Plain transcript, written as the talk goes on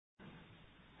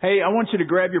Hey, I want you to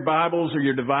grab your Bibles or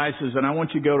your devices, and I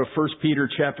want you to go to 1 Peter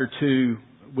chapter 2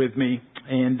 with me.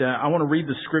 And I want to read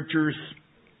the scriptures.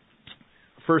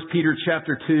 1 Peter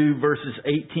chapter 2, verses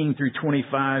 18 through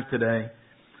 25 today.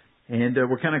 And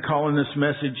we're kind of calling this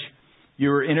message,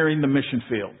 You're Entering the Mission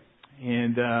Field.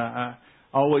 And I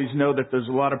always know that there's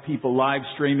a lot of people live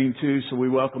streaming too, so we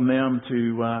welcome them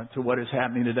to what is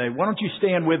happening today. Why don't you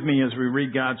stand with me as we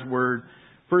read God's Word.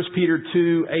 1 Peter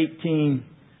 2, 18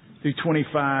 through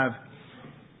 25.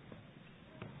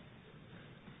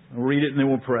 We'll read it and then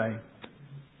we'll pray.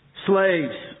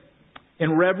 Slaves,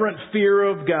 in reverent fear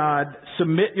of God,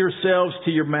 submit yourselves to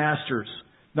your masters,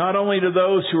 not only to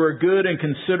those who are good and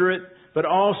considerate, but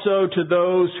also to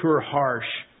those who are harsh.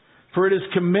 For it is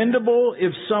commendable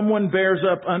if someone bears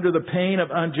up under the pain of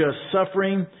unjust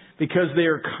suffering because they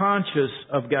are conscious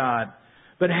of God.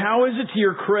 But how is it to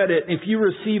your credit if you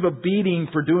receive a beating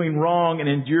for doing wrong and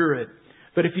endure it?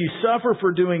 But if you suffer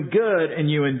for doing good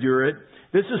and you endure it,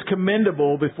 this is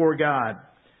commendable before God.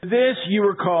 This you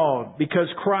were called, because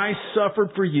Christ suffered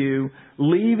for you,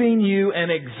 leaving you an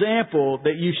example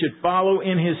that you should follow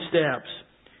in His steps.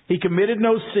 He committed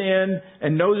no sin,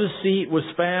 and no deceit was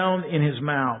found in His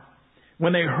mouth.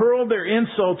 When they hurled their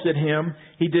insults at Him,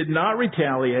 He did not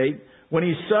retaliate. When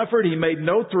He suffered, He made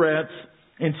no threats.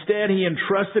 Instead, He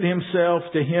entrusted Himself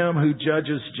to Him who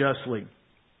judges justly.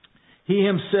 He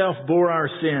Himself bore our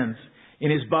sins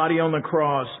in His body on the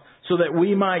cross so that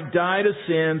we might die to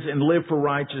sins and live for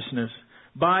righteousness.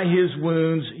 By His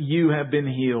wounds you have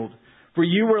been healed. For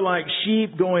you were like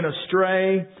sheep going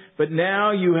astray, but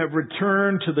now you have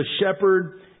returned to the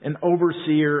shepherd and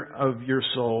overseer of your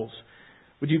souls.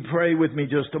 Would you pray with me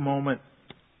just a moment?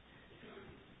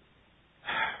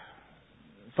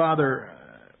 Father,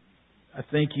 I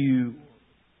thank You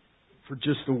for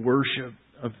just the worship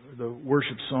of the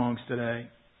worship songs today.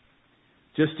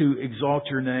 Just to exalt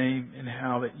Your name and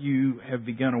how that You have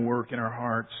begun a work in our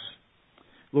hearts.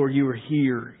 Lord, You are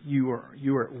here. You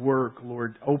are at work,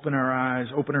 Lord. Open our eyes,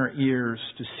 open our ears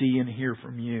to see and hear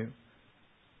from You.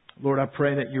 Lord, I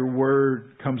pray that Your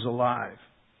Word comes alive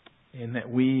and that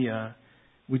we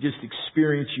just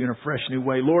experience You in a fresh new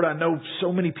way. Lord, I know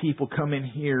so many people come in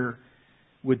here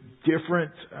with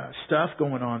different stuff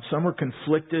going on. Some are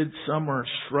conflicted. Some are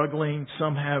struggling.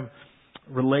 Some have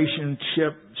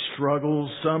relationship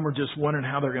struggles. Some are just wondering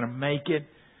how they're going to make it.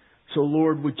 So,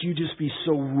 Lord, would You just be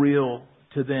so real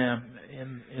to them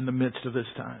in the midst of this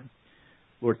time.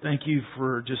 Lord, thank You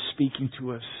for just speaking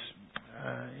to us.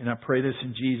 And I pray this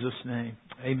in Jesus' name.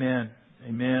 Amen.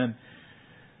 Amen.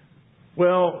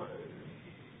 Well,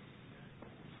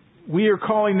 we are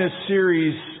calling this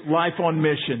series Life on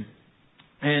Mission.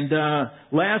 And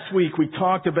last week we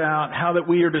talked about how that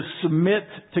we are to submit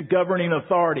to governing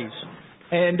authorities.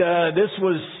 And this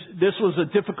was a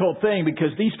difficult thing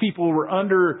because these people were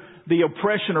under the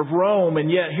oppression of Rome,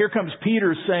 and yet here comes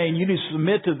Peter saying you need to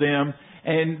submit to them,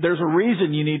 and there's a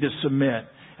reason you need to submit.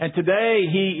 And today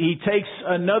he takes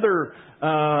another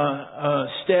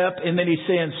step, and then he's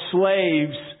saying,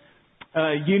 slaves,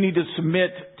 you need to submit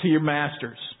to your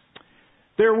masters.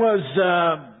 There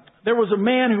was a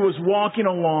man who was walking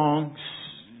along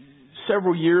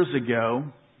several years ago,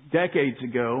 decades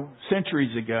ago,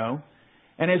 centuries ago.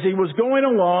 And as he was going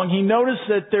along, he noticed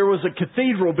that there was a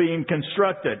cathedral being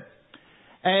constructed.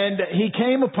 And he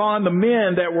came upon the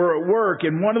men that were at work.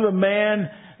 And one of the men,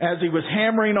 as he was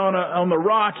hammering on the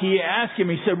rock, he asked him,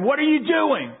 he said, "What are you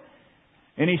doing?"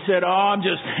 And he said, "Oh, I'm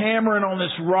just hammering on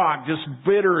this rock, just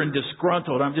bitter and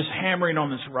disgruntled. I'm just hammering on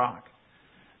this rock."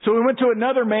 So we went to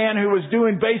another man who was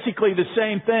doing basically the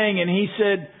same thing, and he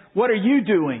said, "What are you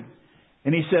doing?"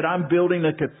 And he said, "I'm building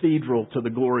a cathedral to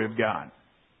the glory of God."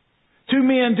 Two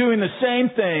men doing the same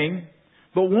thing,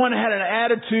 but one had an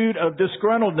attitude of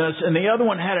disgruntledness, and the other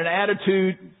one had an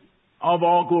attitude of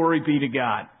all glory be to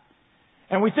God.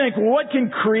 And we think, well, what can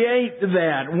create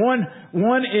that?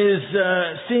 One is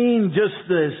seeing just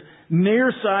this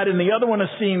near side, and the other one is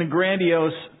seeing a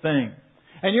grandiose thing.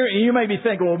 And you may be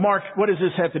thinking, well, Mark, what does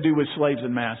this have to do with slaves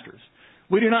and masters?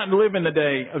 We do not live in the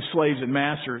day of slaves and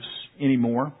masters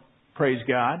anymore. Praise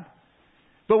God.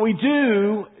 But we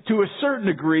do, to a certain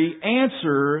degree,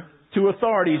 answer to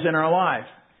authorities in our life.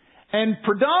 And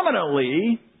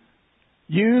predominantly,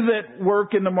 you that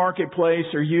work in the marketplace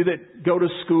or you that go to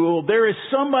school, there is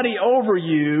somebody over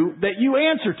you that you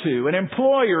answer to, an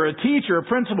employer, a teacher, a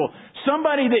principal,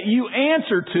 somebody that you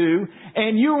answer to,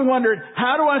 and you wondered,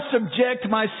 how do I subject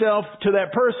myself to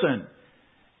that person?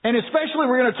 And especially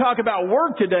we're going to talk about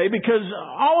work today because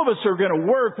all of us are going to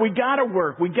work. We got to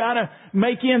work. We got to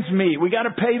make ends meet. We got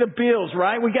to pay the bills,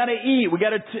 right? We got to eat. We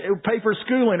got to pay for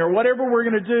schooling or whatever we're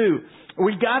going to do.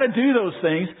 We got to do those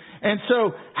things. And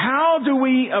so how do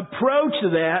we approach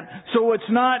that so it's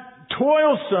not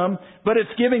toilsome, but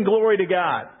it's giving glory to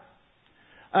God?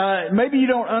 Maybe you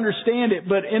don't understand it,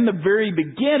 but in the very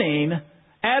beginning,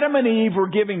 Adam and Eve were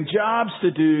given jobs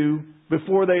to do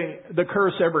before the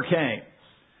curse ever came.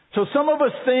 So some of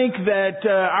us think that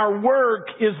our work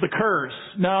is the curse.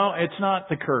 No, it's not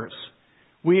the curse.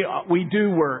 We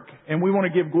do work, and we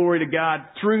want to give glory to God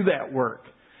through that work.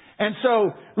 And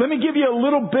so let me give you a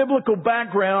little biblical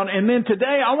background, and then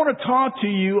today I want to talk to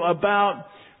you about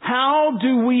how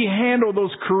do we handle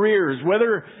those careers,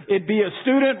 whether it be a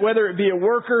student, whether it be a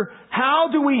worker, how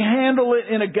do we handle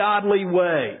it in a godly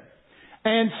way?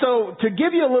 And so to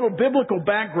give you a little biblical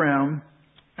background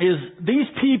is these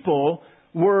people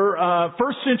were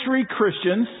first century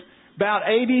Christians, about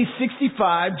AD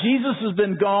 65. Jesus has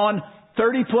been gone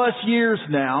 30 plus years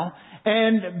now.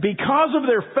 And because of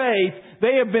their faith,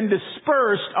 they have been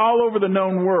dispersed all over the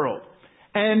known world.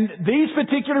 And these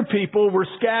particular people were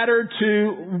scattered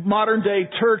to modern day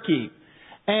Turkey.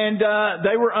 And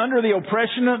they were under the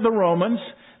oppression of the Romans,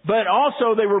 but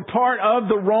also they were part of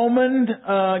the Roman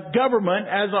government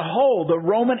as a whole. The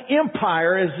Roman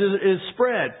Empire is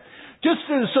spread. Just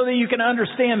so that you can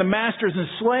understand the masters and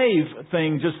slave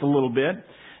thing just a little bit.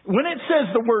 When it says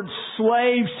the word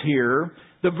slaves here,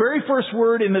 the very first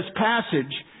word in this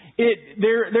passage,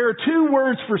 there are two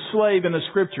words for slave in the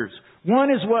Scriptures. One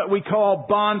is what we call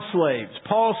bond slaves.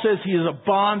 Paul says he is a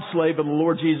bond slave of the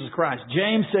Lord Jesus Christ.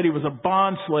 James said he was a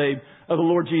bond slave of the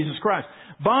Lord Jesus Christ.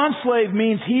 Bond slave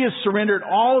means he has surrendered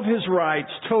all of his rights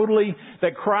totally,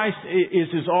 that Christ is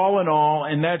his all in all,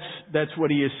 and that's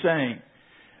what he is saying.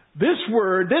 This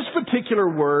word, this particular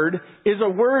word, is a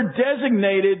word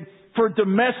designated for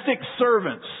domestic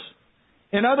servants.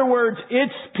 In other words,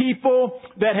 it's people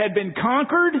that had been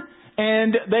conquered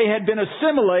and they had been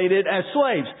assimilated as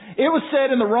slaves. It was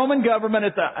said in the Roman government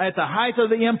at the height of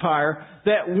the empire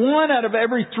that 1 out of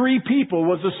every 3 people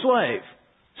was a slave.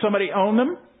 Somebody owned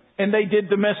them and they did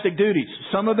domestic duties.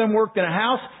 Some of them worked in a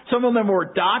house. Some of them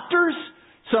were doctors.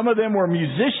 Some of them were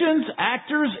musicians,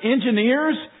 actors,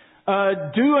 engineers.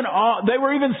 They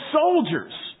were even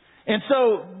soldiers. And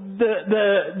so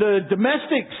the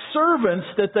domestic servants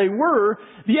that they were,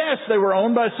 yes, they were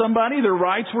owned by somebody. Their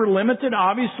rights were limited.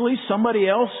 Obviously, somebody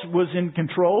else was in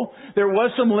control. There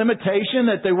was some limitation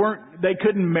that they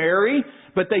couldn't marry,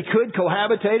 but they could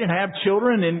cohabitate and have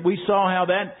children. And we saw how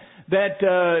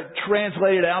that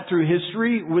translated out through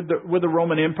history with the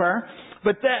Roman Empire.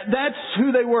 But that's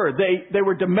who they were. They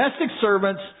were domestic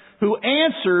servants who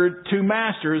answered to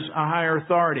masters, a higher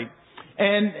authority.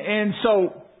 And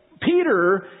so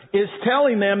Peter is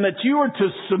telling them that you are to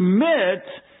submit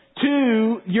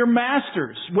to your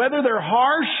masters. Whether they're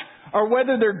harsh or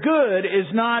whether they're good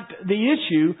is not the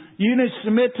issue. You need to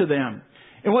submit to them.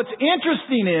 And what's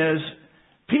interesting is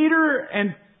Peter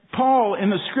and Paul in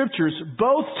the Scriptures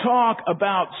both talk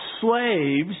about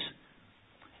slaves,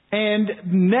 and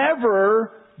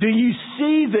never do you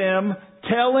see them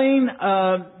telling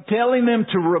them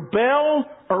to rebel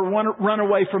or run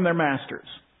away from their masters.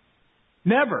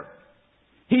 Never.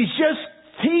 He's just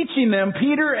teaching them,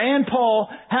 Peter and Paul,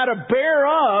 how to bear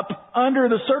up under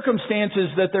the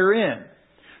circumstances that they're in.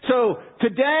 So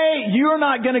today, you're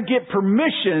not going to get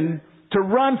permission to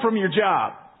run from your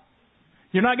job.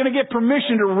 You're not going to get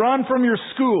permission to run from your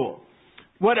school.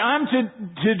 What I'm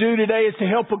to do today is to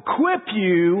help equip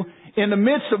you in the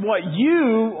midst of what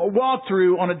you walk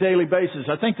through on a daily basis.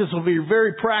 I think this will be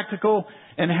very practical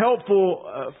and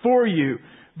helpful for you.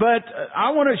 But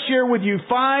I want to share with you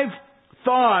 5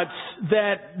 thoughts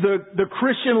that the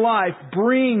Christian life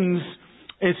brings,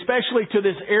 especially to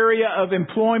this area of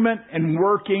employment and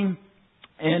working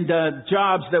and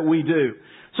jobs that we do.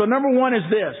 So number 1 is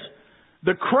this.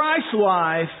 The Christ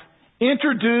life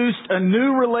introduced a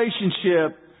new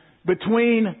relationship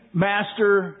between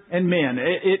master and men.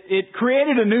 It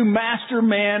created a new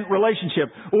master-man relationship.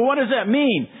 Well, what does that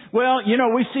mean? Well,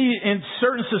 we see in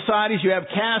certain societies you have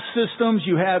caste systems,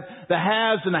 you have the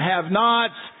haves and the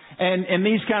have-nots, and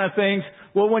these kind of things.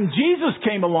 Well, when Jesus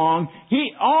came along,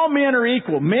 all men are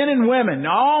equal, men and women.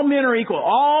 All men are equal.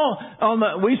 On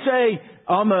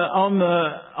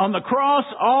the cross,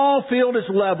 all field is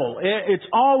level. It's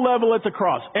all level at the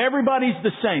cross. Everybody's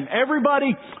the same.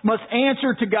 Everybody must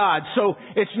answer to God. So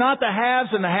it's not the haves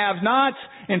and the have-nots.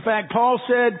 In fact, Paul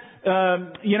said,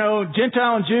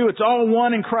 Gentile and Jew, it's all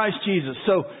one in Christ Jesus.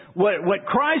 So what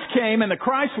Christ came in the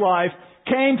Christ life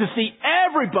came to see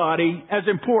everybody as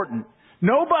important.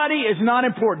 Nobody is not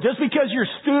important. Just because you're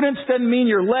students doesn't mean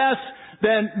you're less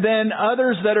than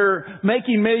others that are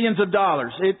making millions of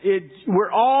dollars.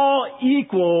 We're all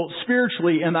equal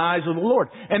spiritually in the eyes of the Lord.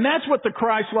 And that's what the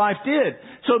Christ life did.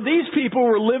 So these people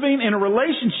were living in a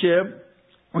relationship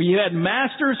where you had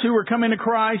masters who were coming to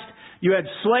Christ, you had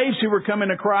slaves who were coming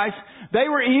to Christ. They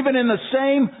were even in the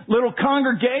same little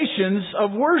congregations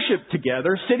of worship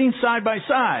together, sitting side by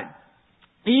side.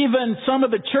 Even some of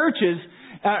the churches,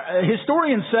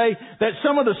 historians say that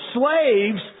some of the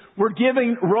slaves were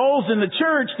giving roles in the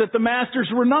church that the masters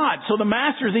were not. So the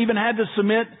masters even had to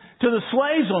submit to the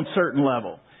slaves on certain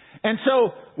level. And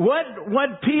so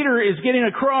what Peter is getting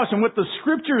across and what the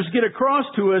scriptures get across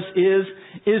to us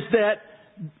is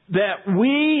that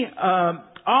we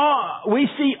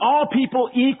see all people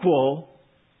equal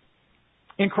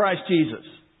in Christ Jesus.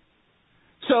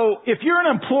 So if you're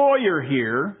an employer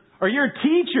here or you're a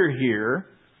teacher here,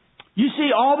 you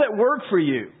see all that work for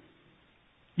you.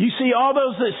 You see all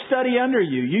those that study under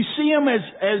you. You see them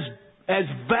as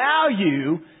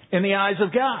value in the eyes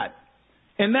of God.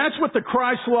 And that's what the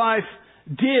Christ life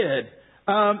did.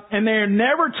 And they're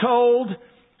never told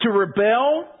to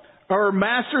rebel, or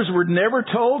masters were never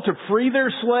told to free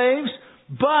their slaves,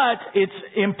 but it's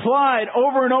implied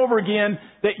over and over again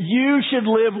that you should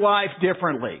live life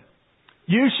differently.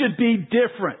 You should be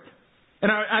different.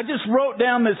 And I just wrote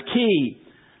down this key.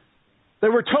 They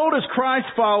were told as Christ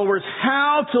followers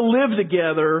how to live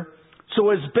together so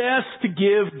as best to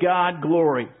give God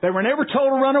glory. They were never told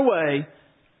to run away.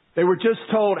 They were just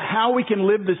told how we can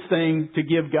live this thing to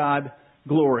give God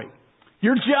glory.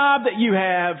 Your job that you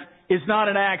have is not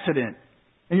an accident.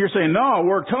 And you're saying, no, I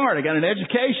worked hard. I got an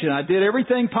education. I did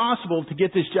everything possible to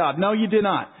get this job. No, you did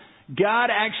not. God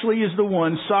actually is the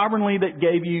one sovereignly that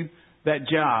gave you that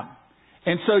job.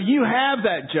 And so you have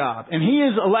that job, and He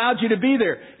has allowed you to be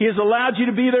there. He has allowed you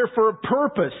to be there for a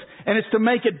purpose, and it's to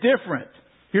make it different.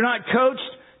 You're not coached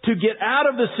to get out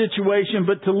of the situation,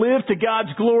 but to live to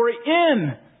God's glory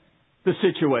in the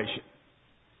situation.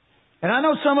 And I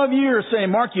know some of you are saying,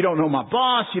 Mark, you don't know my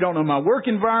boss, you don't know my work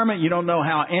environment, you don't know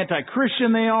how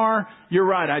anti-Christian they are. You're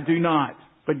right, I do not.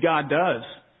 But God does.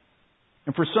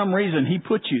 And for some reason, He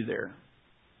put you there.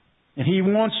 And He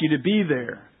wants you to be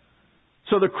there.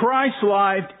 So the Christ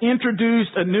life introduced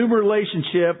a new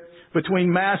relationship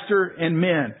between master and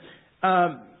men.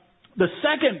 The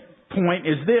second point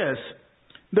is this.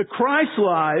 The Christ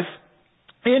life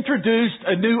introduced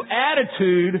a new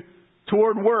attitude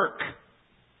toward work.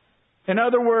 In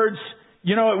other words,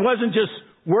 it wasn't just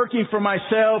working for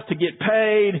myself to get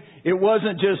paid. It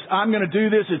wasn't just, I'm going to do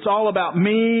this. It's all about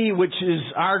me, which is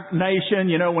our nation.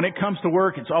 When it comes to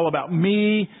work, it's all about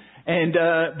me.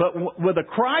 But with a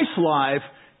Christ life,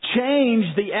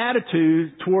 changed the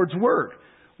attitude towards work.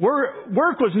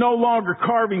 Work was no longer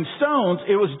carving stones.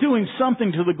 It was doing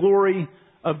something to the glory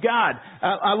of God.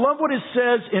 I love what it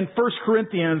says in 1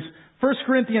 Corinthians. 1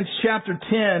 Corinthians chapter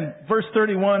 10, verse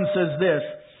 31 says this.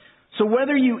 So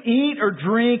whether you eat or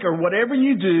drink or whatever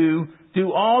you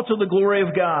do all to the glory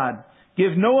of God.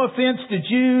 Give no offense to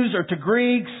Jews or to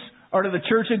Greeks or to the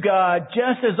church of God,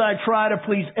 just as I try to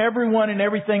please everyone in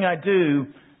everything I do,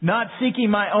 not seeking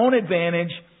my own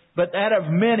advantage, but that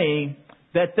of many,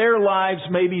 that their lives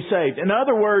may be saved. In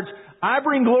other words, I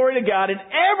bring glory to God in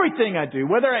everything I do,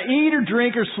 whether I eat or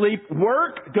drink or sleep,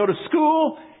 work, go to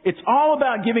school. It's all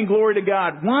about giving glory to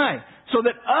God. Why? So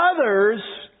that others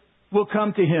will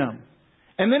come to Him.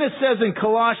 And then it says in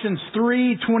Colossians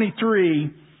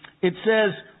 3:23, it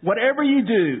says, whatever you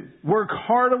do, work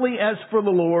heartily as for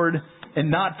the Lord and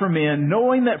not for men,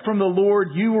 knowing that from the Lord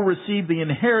you will receive the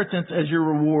inheritance as your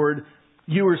reward.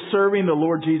 You are serving the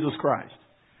Lord Jesus Christ.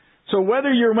 So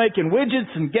whether you're making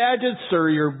widgets and gadgets or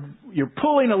you're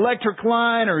pulling electric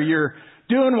line or you're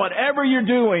doing whatever you're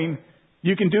doing,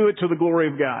 you can do it to the glory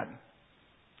of God.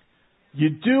 You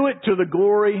do it to the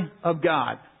glory of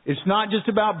God. It's not just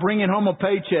about bringing home a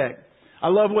paycheck. I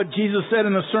love what Jesus said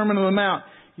in the Sermon on the Mount.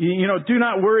 Do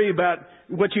not worry about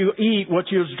what you eat, what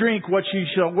you drink, what you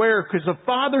shall wear, because the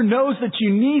Father knows that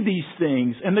you need these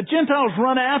things, and the Gentiles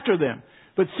run after them.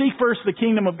 But seek first the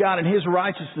kingdom of God and His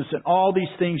righteousness, and all these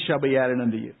things shall be added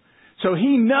unto you. So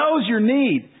He knows your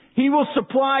need. He will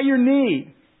supply your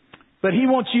need. But He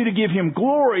wants you to give Him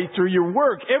glory through your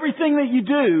work. Everything that you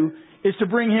do is to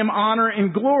bring Him honor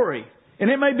and glory. And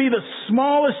it may be the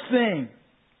smallest thing,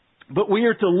 but we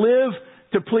are to live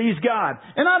to please God.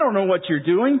 And I don't know what you're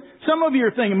doing. Some of you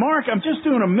are thinking, Mark, I'm just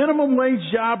doing a minimum wage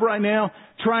job right now,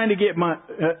 trying to get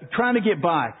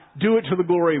by. Do it to the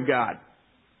glory of God.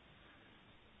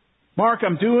 Mark,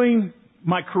 I'm doing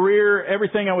my career,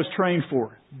 everything I was trained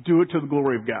for. Do it to the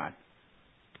glory of God.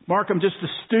 Mark, I'm just a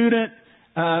student.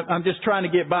 I'm just trying to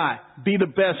get by. Be the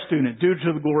best student. Do it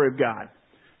to the glory of God.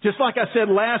 Just like I said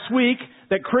last week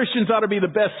that Christians ought to be the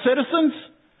best citizens,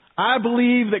 I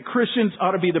believe that Christians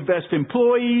ought to be the best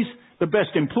employees, the best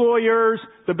employers,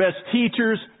 the best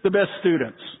teachers, the best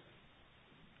students.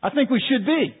 I think we should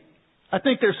be. I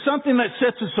think there's something that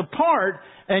sets us apart,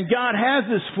 and God has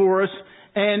this for us.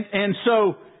 And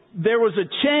so there was a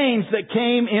change that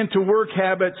came into work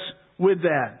habits with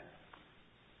that.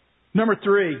 Number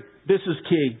 3, this is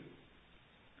key.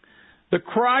 The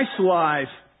Christ life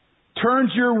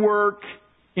turns your work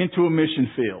into a mission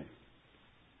field.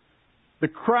 The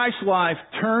Christ life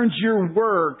turns your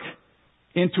work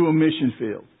into a mission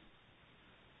field.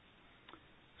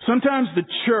 Sometimes the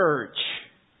church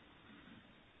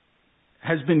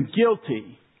has been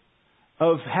guilty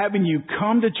of having you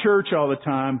come to church all the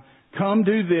time, come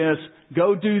do this,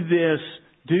 go do this,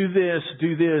 do this,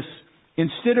 do this,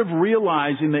 instead of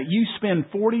realizing that you spend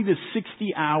 40 to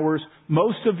 60 hours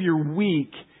most of your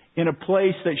week in a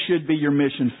place that should be your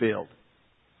mission field.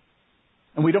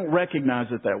 And we don't recognize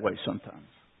it that way sometimes.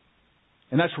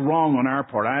 And that's wrong on our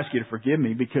part. I ask you to forgive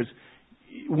me, because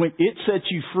when it sets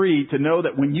you free to know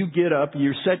that when you get up,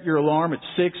 you set your alarm at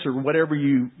 6 or whatever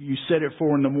you set it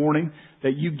for in the morning,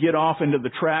 that you get off into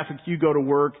the traffic, you go to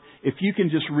work. If you can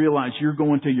just realize you're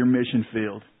going to your mission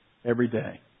field every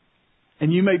day.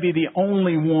 And you may be the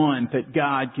only one that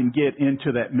God can get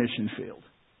into that mission field.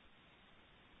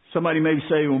 Somebody may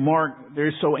say, well, Mark,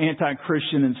 they're so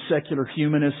anti-Christian and secular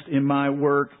humanist in my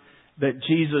work that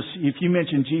Jesus, if you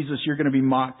mention Jesus, you're going to be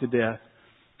mocked to death.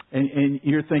 And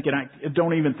you're thinking, I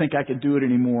don't even think I could do it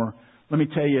anymore. Let me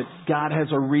tell you, God has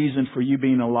a reason for you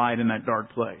being a light in that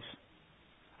dark place.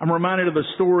 I'm reminded of the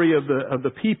story of the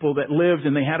people that lived,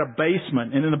 and they had a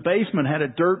basement, and in the basement had a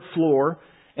dirt floor,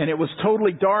 and it was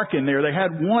totally dark in there. They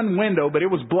had one window, but it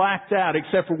was blacked out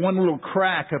except for one little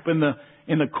crack up in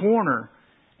the corner.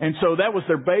 And so that was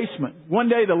their basement. One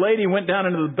day the lady went down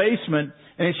into the basement,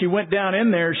 and as she went down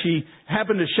in there, she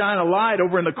happened to shine a light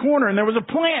over in the corner, and there was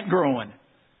a plant growing.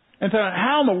 And thought,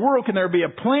 how in the world can there be a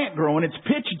plant growing? It's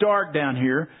pitch dark down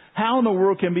here. How in the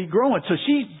world can it be growing? So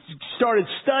she started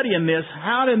studying this.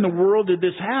 How in the world did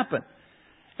this happen?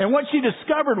 And what she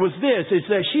discovered was this, is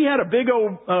that she had a big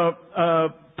old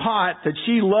pot that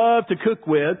she loved to cook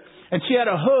with, and she had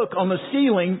a hook on the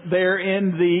ceiling there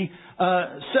in the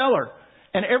cellar.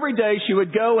 And every day she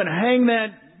would go and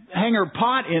hang her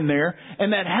pot in there,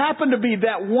 and that happened to be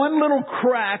that one little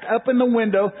crack up in the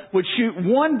window would shoot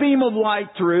one beam of light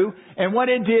through, and what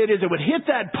it did is it would hit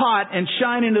that pot and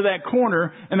shine into that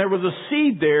corner, and there was a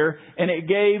seed there, and it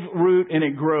gave root and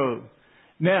it grew.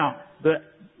 Now,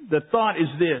 the thought is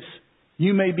this: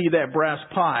 you may be that brass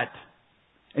pot,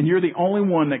 and you're the only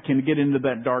one that can get into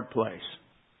that dark place.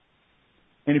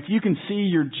 And if you can see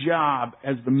your job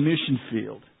as the mission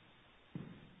field,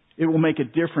 it will make a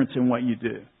difference in what you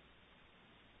do.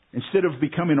 Instead of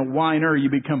becoming a whiner, you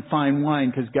become fine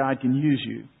wine, because God can use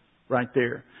you right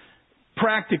there.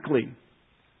 Practically,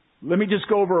 let me just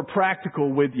go over a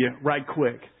practical with you right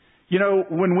quick. You know,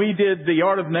 when we did the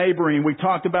Art of Neighboring, we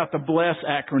talked about the BLESS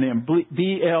acronym,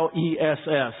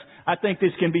 B-L-E-S-S. I think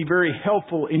this can be very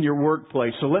helpful in your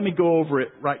workplace. So let me go over it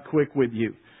right quick with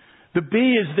you. The B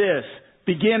is this: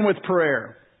 begin with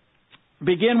prayer.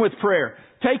 Begin with prayer.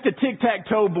 Take the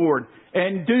tic-tac-toe board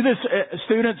and do this,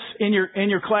 students, in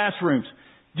your classrooms.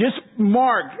 Just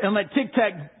mark on that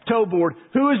tic-tac-toe board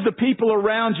who is the people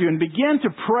around you, and begin to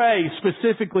pray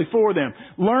specifically for them.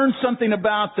 Learn something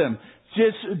about them.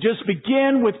 Just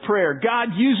begin with prayer. God,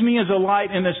 use me as a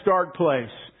light in this dark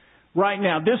place right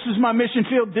now. This is my mission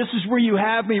field. This is where you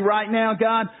have me right now,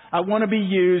 God. I want to be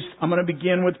used. I'm going to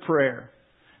begin with prayer.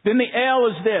 Then the L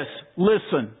is this: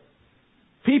 listen.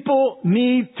 People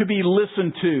need to be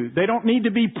listened to. They don't need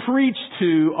to be preached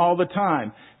to all the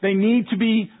time. They need to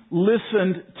be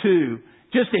listened to.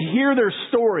 Just to hear their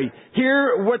story,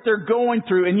 hear what they're going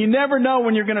through. And you never know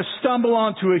when you're going to stumble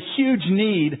onto a huge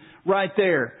need right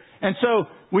there. And so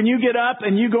when you get up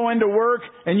and you go into work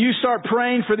and you start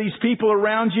praying for these people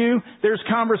around you, there's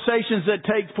conversations that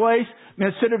take place. And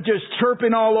instead of just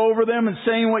chirping all over them and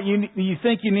saying what you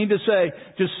think you need to say,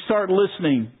 just start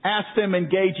listening. Ask them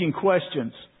engaging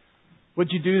questions.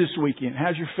 What'd you do this weekend?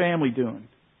 How's your family doing?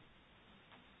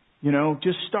 You know,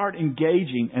 just start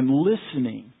engaging and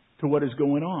listening to what is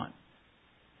going on.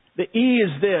 The E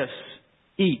is this: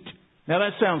 eat. Now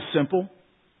that sounds simple,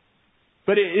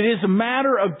 but it is a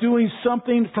matter of doing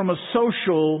something from a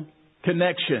social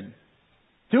connection.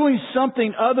 Doing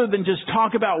something other than just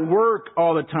talk about work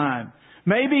all the time.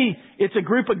 Maybe it's a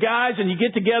group of guys and you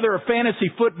get together a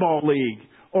fantasy football league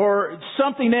or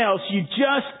something else. You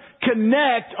just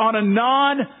connect on a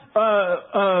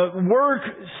work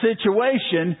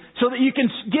situation so that you can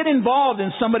get involved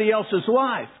in somebody else's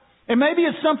life. And maybe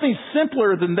it's something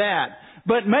simpler than that.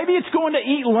 But maybe it's going to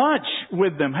eat lunch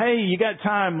with them. Hey, you got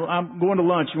time? I'm going to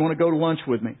lunch. You want to go to lunch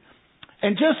with me?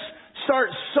 And just start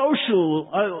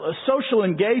social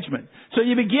engagement. So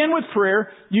you begin with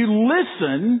prayer, you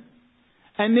listen,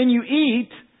 and then you eat,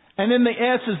 and then the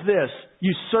S is this: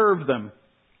 you serve them.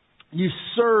 You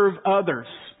serve others.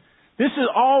 This is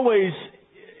always,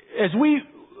 as we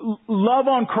love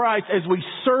on Christ, as we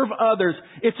serve others,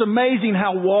 it's amazing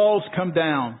how walls come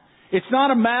down. It's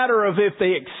not a matter of if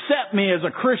they accept me as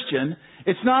a Christian.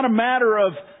 It's not a matter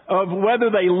of whether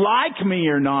they like me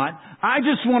or not. I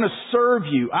just want to serve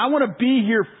you. I want to be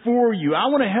here for you. I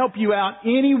want to help you out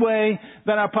any way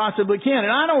that I possibly can.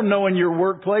 And I don't know in your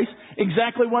workplace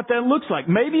exactly what that looks like.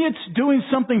 Maybe it's doing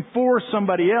something for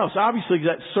somebody else. Obviously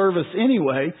that's service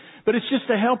anyway, but it's just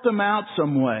to help them out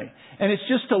some way. And it's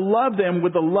just to love them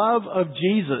with the love of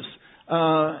Jesus.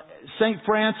 St.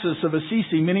 Francis of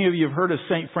Assisi, many of you have heard of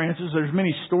St. Francis. There's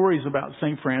many stories about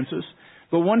St. Francis.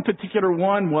 But one particular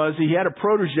one was he had a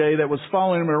protege that was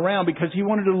following him around because he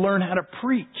wanted to learn how to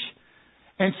preach.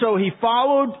 And so he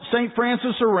followed St.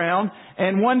 Francis around,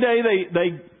 and one day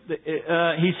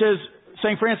he says,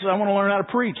 St. Francis, I want to learn how to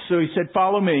preach. So he said,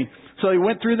 follow me. So he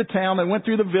went through the town, they went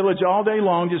through the village all day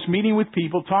long, just meeting with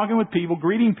people, talking with people,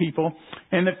 greeting people,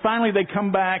 and then finally they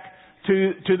come back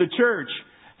to the church.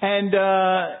 And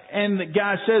the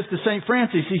guy says to St.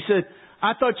 Francis, he said,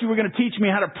 I thought you were going to teach me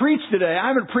how to preach today. I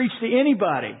haven't preached to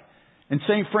anybody. And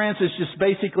St. Francis just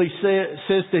basically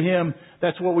says to him,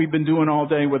 that's what we've been doing all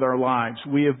day with our lives.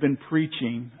 We have been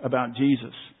preaching about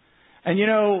Jesus. And you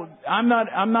know, I'm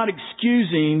not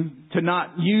excusing to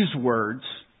not use words,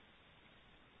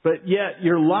 but yet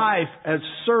your life as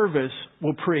service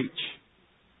will preach.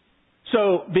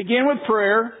 So begin with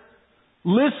prayer,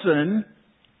 listen,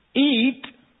 eat,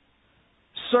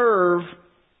 serve,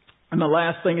 and the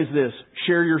last thing is this: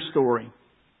 share your story.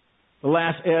 The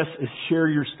last S is share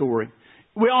your story.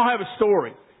 We all have a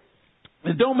story.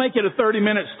 And don't make it a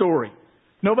 30-minute story.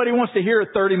 Nobody wants to hear a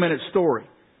 30-minute story.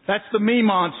 That's the me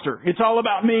monster. It's all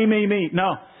about me, me, me.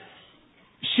 No.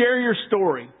 Share your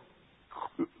story.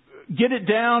 Get it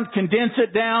down, condense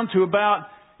it down to about,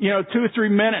 2 or 3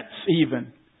 minutes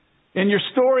even. And your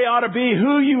story ought to be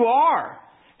who you are.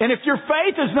 And if your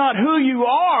faith is not who you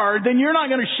are, then you're not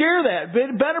going to share that. But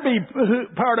it better be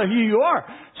part of who you are.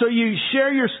 So you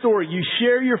share your story. You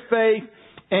share your faith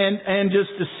and just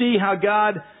to see how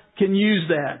God can use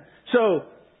that. So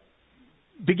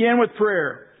begin with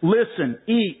prayer. Listen,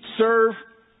 eat, serve,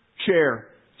 share.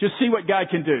 Just see what God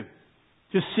can do.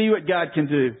 Just see what God can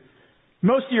do.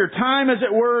 Most of your time is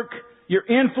at work. Your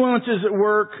influence is at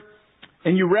work.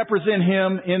 And you represent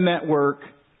Him in that work.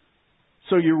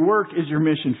 So your work is your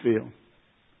mission field.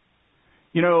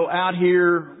 Out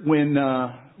here, when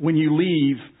you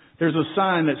leave, there's a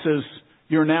sign that says,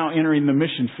 you're now entering the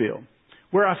mission field.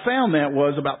 Where I found that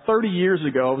was about 30 years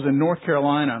ago. I was in North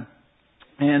Carolina.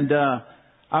 And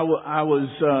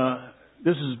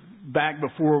this is back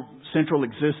before Central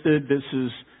existed. We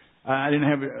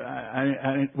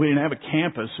didn't have a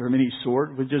campus of any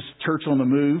sort. We just church on the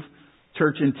move.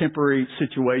 Church in temporary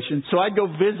situations. So I'd go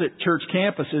visit church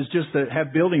campuses just to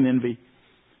have building envy.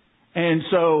 And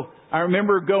so I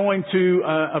remember going to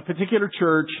a particular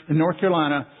church in North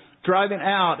Carolina, driving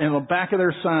out, and the back of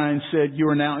their sign said, you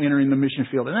are now entering the mission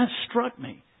field. And that struck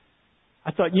me.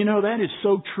 I thought, that is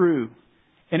so true.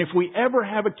 And if we ever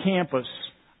have a campus,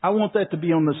 I want that to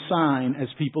be on the sign as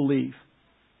people leave.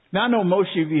 Now, I know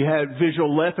most of you had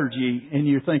visual lethargy, and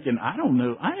you're thinking, I don't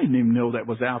know, I didn't even know that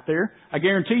was out there. I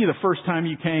guarantee you the first time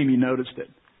you came, you noticed it.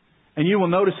 And you will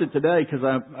notice it today because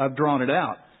I've drawn it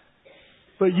out.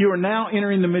 But you are now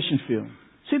entering the mission field.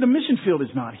 See, the mission field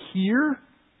is not here.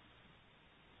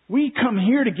 We come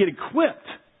here to get equipped.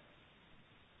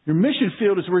 Your mission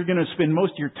field is where you're going to spend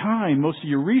most of your time, most of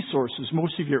your resources,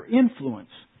 most of your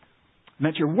influence. And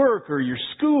that's your work or your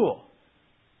school.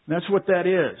 And that's what that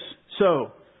is.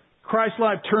 So, Christ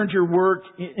Life turns your work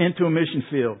into a mission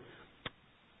field.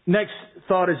 Next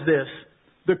thought is this.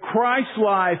 The Christ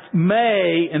Life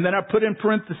may, and then I put in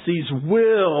parentheses,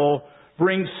 will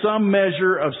bring some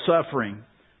measure of suffering.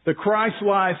 The Christ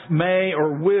Life may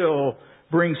or will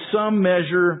bring some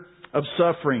measure of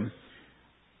suffering.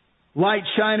 Light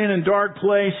shining in dark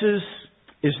places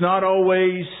is not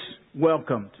always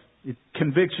welcomed.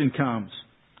 Conviction comes.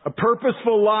 A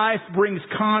purposeful life brings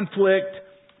conflict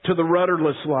to the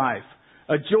rudderless life.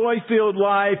 A joy-filled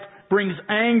life brings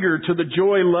anger to the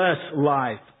joyless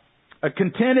life. A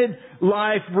contented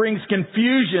life brings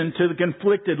confusion to the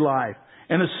conflicted life.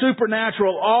 And the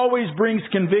supernatural always brings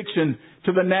conviction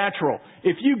to the natural.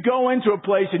 If you go into a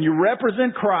place and you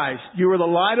represent Christ, you are the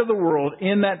light of the world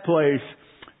in that place,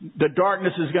 the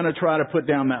darkness is going to try to put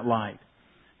down that light.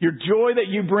 Your joy that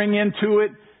you bring into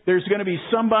it, there's going to be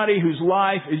somebody whose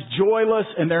life is joyless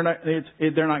and they're not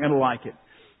going to like it.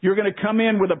 You're going to come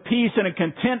in with a peace and a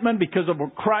contentment because of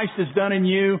what Christ has done in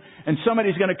you. And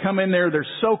somebody's going to come in there, they're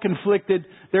so conflicted,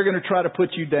 they're going to try to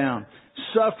put you down.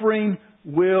 Suffering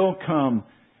will come.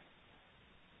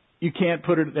 You can't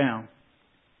put it down.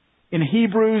 In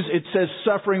Hebrews, it says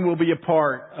suffering will be a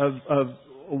part of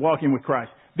walking with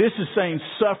Christ. This is saying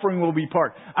suffering will be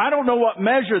part. I don't know what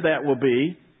measure that will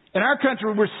be. In our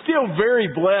country, we're still very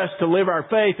blessed to live our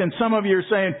faith. And some of you are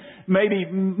saying,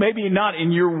 maybe not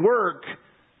in your work.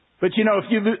 But you know, if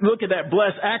you look at that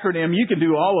BLESS acronym, you can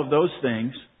do all of those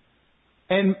things.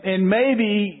 And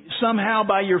maybe somehow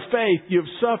by your faith you've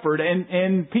suffered.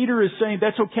 And Peter is saying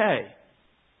that's okay.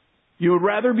 You would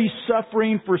rather be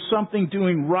suffering for something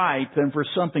doing right than for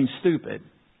something stupid.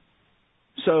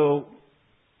 So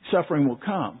suffering will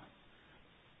come.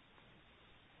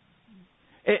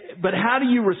 But how do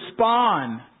you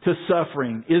respond to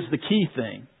suffering is the key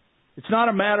thing. It's not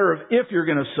a matter of if you're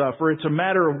going to suffer. It's a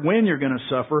matter of when you're going to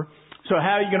suffer. So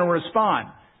how are you going to respond?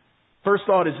 First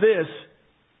thought is this.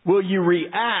 Will you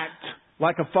react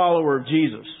like a follower of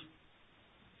Jesus?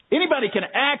 Anybody can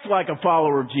act like a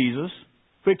follower of Jesus,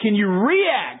 but can you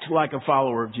react like a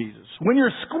follower of Jesus? When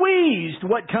you're squeezed,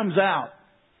 what comes out?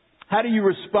 How do you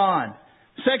respond?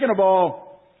 Second of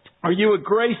all, are you a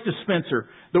grace dispenser?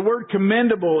 The word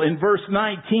commendable in verse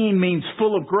 19 means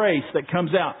full of grace that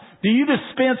comes out. Do you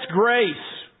dispense grace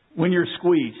when you're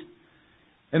squeezed?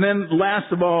 And then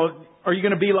last of all, are you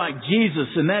going to be like Jesus?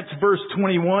 And that's verse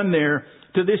 21 there.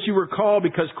 To this you were called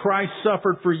because Christ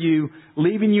suffered for you,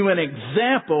 leaving you an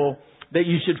example that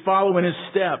you should follow in His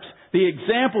steps. The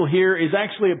example here is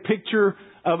actually a picture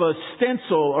of a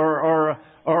stencil or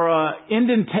a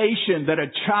indentation that a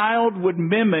child would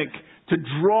mimic to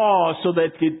draw so that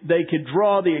they could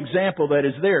draw the example that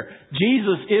is there.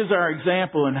 Jesus is our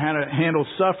example in how to handle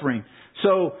suffering.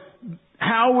 So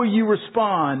how will you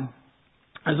respond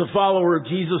as a follower of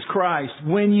Jesus Christ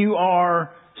when you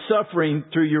are suffering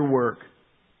through your work?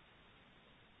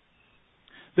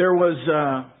 There was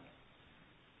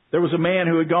a man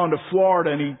who had gone to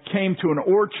Florida and he came to an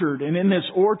orchard, and in this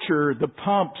orchard the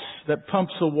pumps that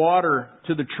pumps the water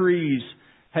to the trees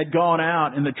had gone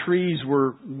out and the trees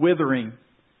were withering.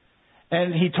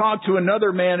 And he talked to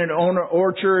another man and owned an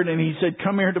orchard, and he said,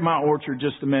 "Come here to my orchard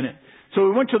just a minute." So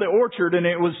we went to the orchard, and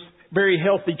it was very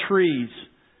healthy trees.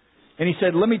 And he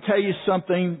said, "Let me tell you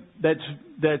something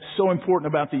that's so important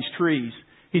about these trees."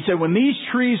 He said, "When these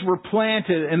trees were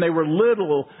planted and they were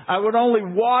little, I would only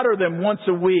water them once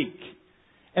a week.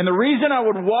 And the reason I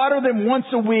would water them once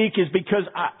a week is because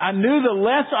I knew the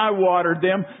less I watered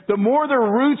them, the more their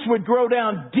roots would grow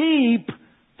down deep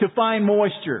to find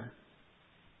moisture.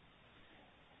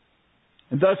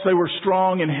 And thus they were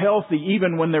strong and healthy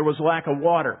even when there was lack of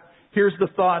water." Here's the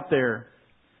thought there.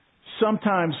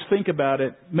 Sometimes think about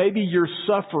it. Maybe your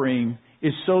suffering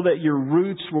is so that your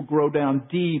roots will grow down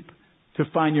deep to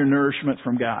find your nourishment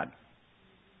from God.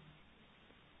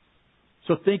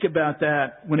 So think about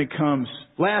that when it comes.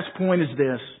 Last point is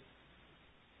this.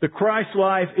 The Christ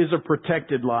life is a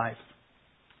protected life.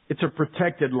 It's a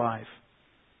protected life.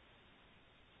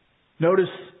 Notice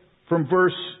from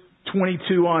verse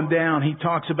 22 on down, he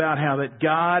talks about how that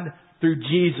God, through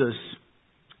Jesus,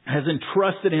 has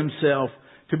entrusted Himself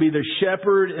to be the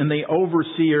shepherd and the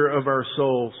overseer of our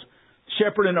souls.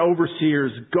 Shepherd and overseer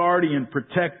is guardian,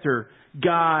 protector,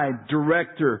 guide,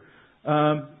 director.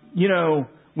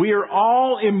 We are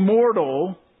all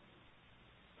immortal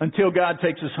until God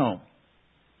takes us home.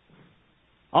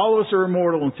 All of us are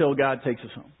immortal until God takes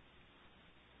us home.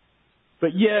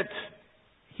 But yet,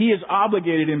 He has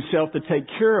obligated Himself to take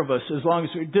care of us as long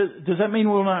as does that mean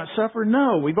we will not suffer?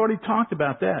 No, we've already talked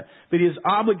about that. But He has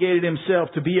obligated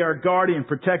Himself to be our guardian,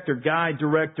 protector, guide,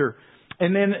 director.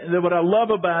 And then what I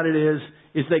love about it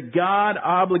is that God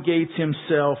obligates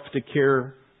Himself to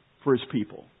care for His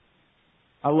people.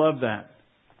 I love that.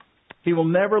 He will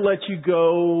never let you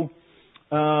go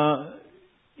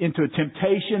into a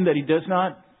temptation that He does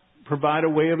not provide a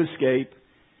way of escape.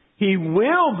 He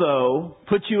will, though,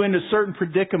 put you into certain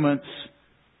predicaments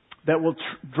that will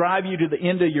drive you to the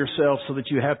end of yourself so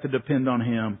that you have to depend on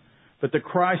Him. But the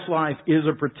Christ life is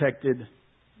a protected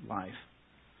life.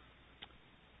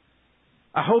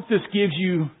 I hope this gives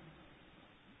you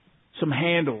some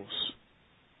handles,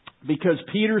 because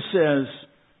Peter says,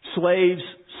 slaves,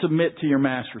 submit to your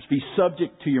masters. Be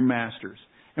subject to your masters.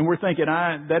 And we're thinking,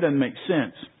 that doesn't make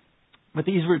sense. But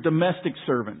these were domestic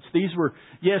servants. These were,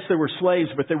 yes, they were slaves,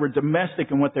 but they were domestic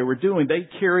in what they were doing. They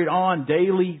carried on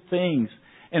daily things.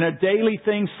 And a daily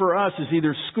things for us is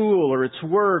either school or it's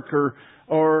work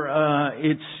or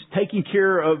it's taking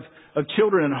care of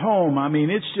children at home. I mean,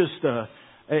 it's just,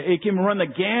 it can run the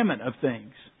gamut of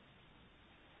things.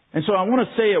 And so I want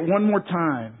to say it one more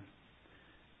time.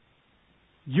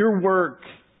 Your work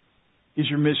is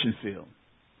your mission field.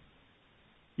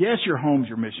 Yes, your home's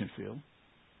your mission field.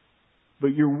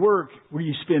 But your work, where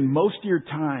you spend most of your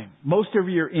time, most of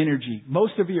your energy,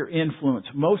 most of your influence,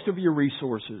 most of your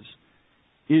resources,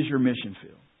 is your mission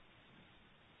field.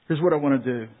 Here's what I want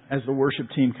to do as the worship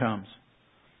team comes.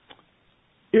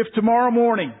 If tomorrow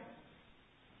morning,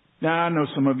 now I know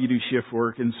some of you do shift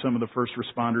work and some of the first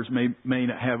responders may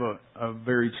not have a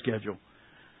varied schedule.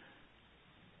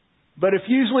 But if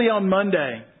usually on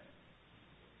Monday,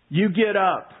 you get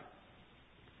up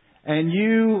and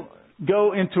you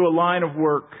go into a line of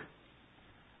work,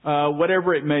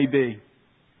 whatever it may be.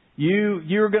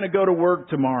 You're going to go to work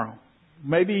tomorrow.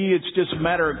 Maybe it's just a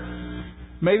matter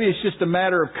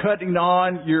of cutting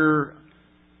on your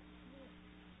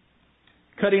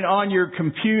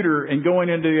computer and going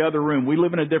into the other room. We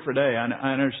live in a different day.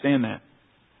 I understand that.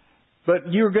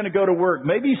 But you're going to go to work.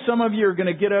 Maybe some of you are going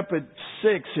to get up at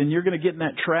 6 and you're going to get in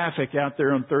that traffic out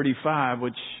there on 35,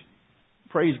 which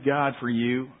praise God for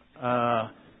you.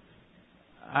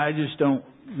 I just don't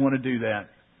want to do that.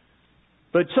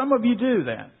 But some of you do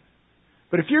that.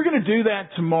 But if you're going to do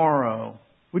that tomorrow,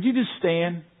 would you just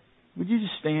stand? Would you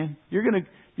just stand? You're going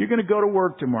to go to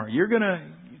work tomorrow. You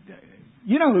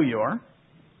know who you are.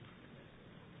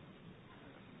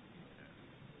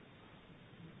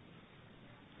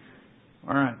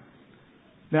 All right.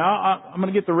 Now, I'm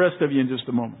going to get the rest of you in just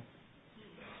a moment.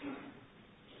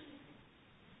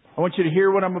 I want you to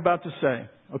hear what I'm about to say,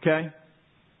 okay?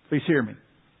 Please hear me.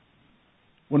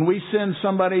 When we send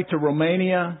somebody to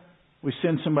Romania, we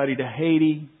send somebody to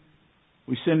Haiti,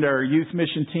 we send our youth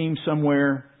mission team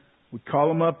somewhere, we call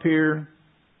them up here,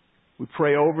 we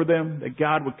pray over them, that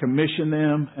God would commission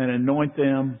them and anoint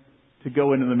them to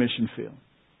go into the mission field.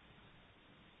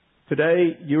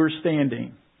 Today, you're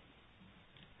standing,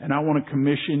 and I want to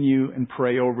commission you and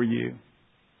pray over you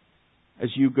as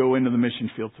you go into the mission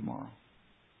field tomorrow.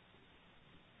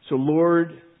 So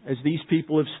Lord, as these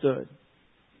people have stood,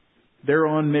 they're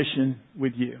on mission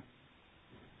with you.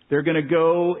 They're going to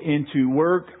go into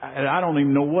work, and I don't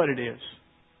even know what it is.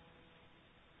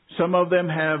 Some of them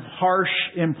have harsh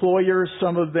employers.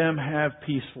 Some of them have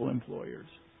peaceful employers.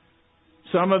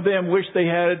 Some of them wish they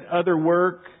had other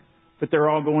work, but they're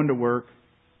all going to work.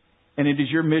 And it is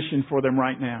your mission for them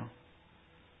right now.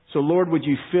 So Lord, would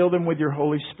you fill them with your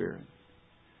Holy Spirit?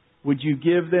 Would you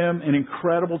give them an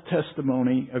incredible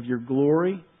testimony of your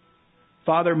glory?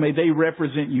 Father, may they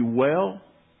represent you well.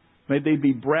 May they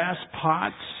be brass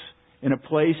pots in a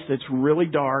place that's really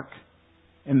dark,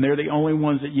 and they're the only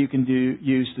ones that you can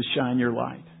use to shine your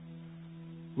light.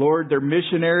 Lord, they're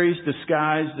missionaries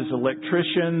disguised as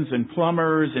electricians and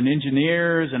plumbers and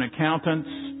engineers and accountants.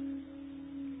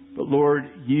 But Lord,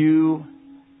 you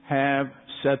have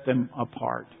set them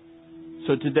apart.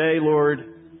 So today, Lord,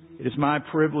 it is my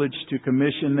privilege to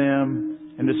commission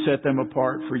them and to set them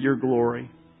apart for your glory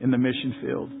in the mission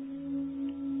field.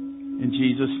 In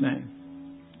Jesus' name.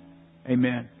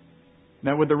 Amen.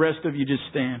 Now would the rest of you just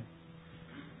stand.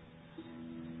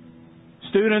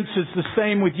 Students, it's the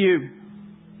same with you.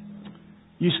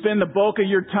 You spend the bulk of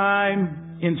your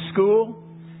time in school.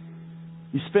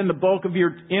 You spend the bulk of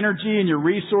your energy and your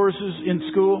resources in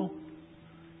school.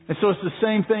 And so it's the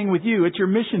same thing with you. It's your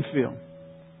mission field.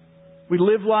 We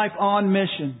live life on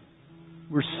mission.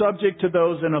 We're subject to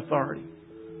those in authority.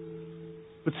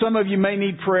 But some of you may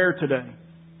need prayer today.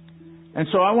 And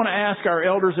so I want to ask our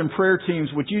elders and prayer teams,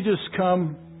 would you just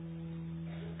come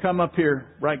up here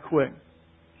right quick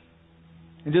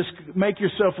and just make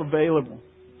yourself available,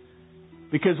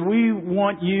 because we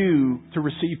want you to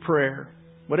receive prayer,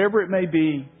 whatever it may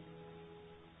be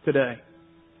today.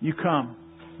 You come.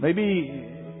 Maybe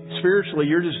spiritually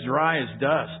you're just dry as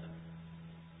dust.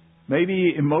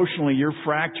 Maybe emotionally you're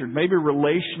fractured. Maybe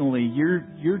relationally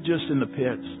you're just in the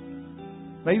pits.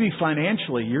 Maybe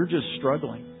financially you're just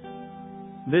struggling.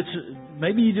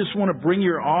 Maybe you just want to bring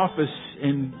your office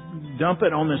and dump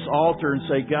it on this altar and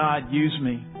say, God, use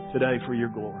me today for your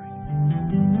glory.